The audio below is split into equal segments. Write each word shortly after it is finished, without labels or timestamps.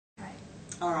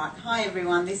Alright, hi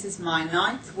everyone, this is my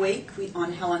 9th week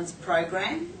on Helen's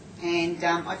program, and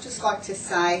I'd just like to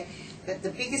say that the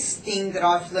biggest thing that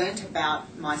I've learnt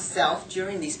about myself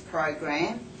during this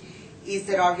program is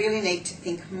that I really need to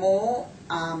think more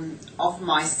of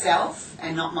myself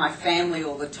and not my family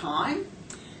all the time.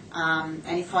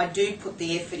 And if I do put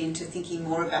the effort into thinking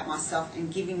more about myself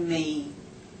and giving me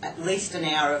at least an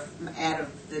hour out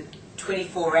of the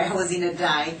 24 hours in a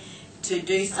day to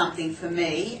do something for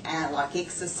me, like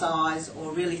exercise,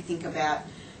 or really think about,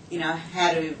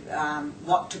 how to,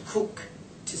 what to cook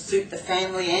to suit the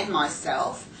family and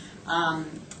myself,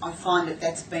 I find that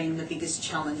that's been the biggest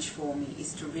challenge for me,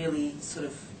 is to really sort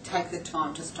of take the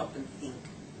time to stop and think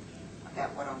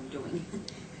about what I'm doing.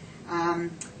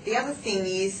 The other thing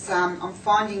is I'm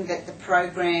finding that the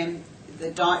program, the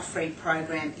diet-free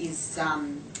program, is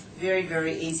very,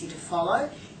 very easy to follow.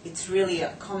 It's really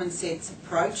a common sense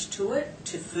approach to it,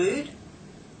 to food,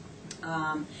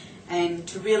 and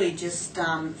to really just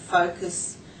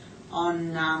focus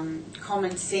on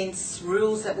common sense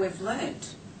rules that we've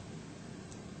learnt.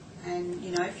 And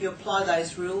if you apply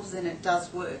those rules, then it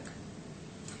does work.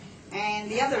 And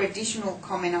the other additional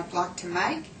comment I'd like to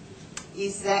make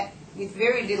is that with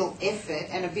very little effort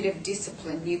and a bit of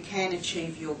discipline, you can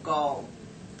achieve your goal.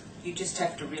 You just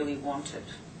have to really want it.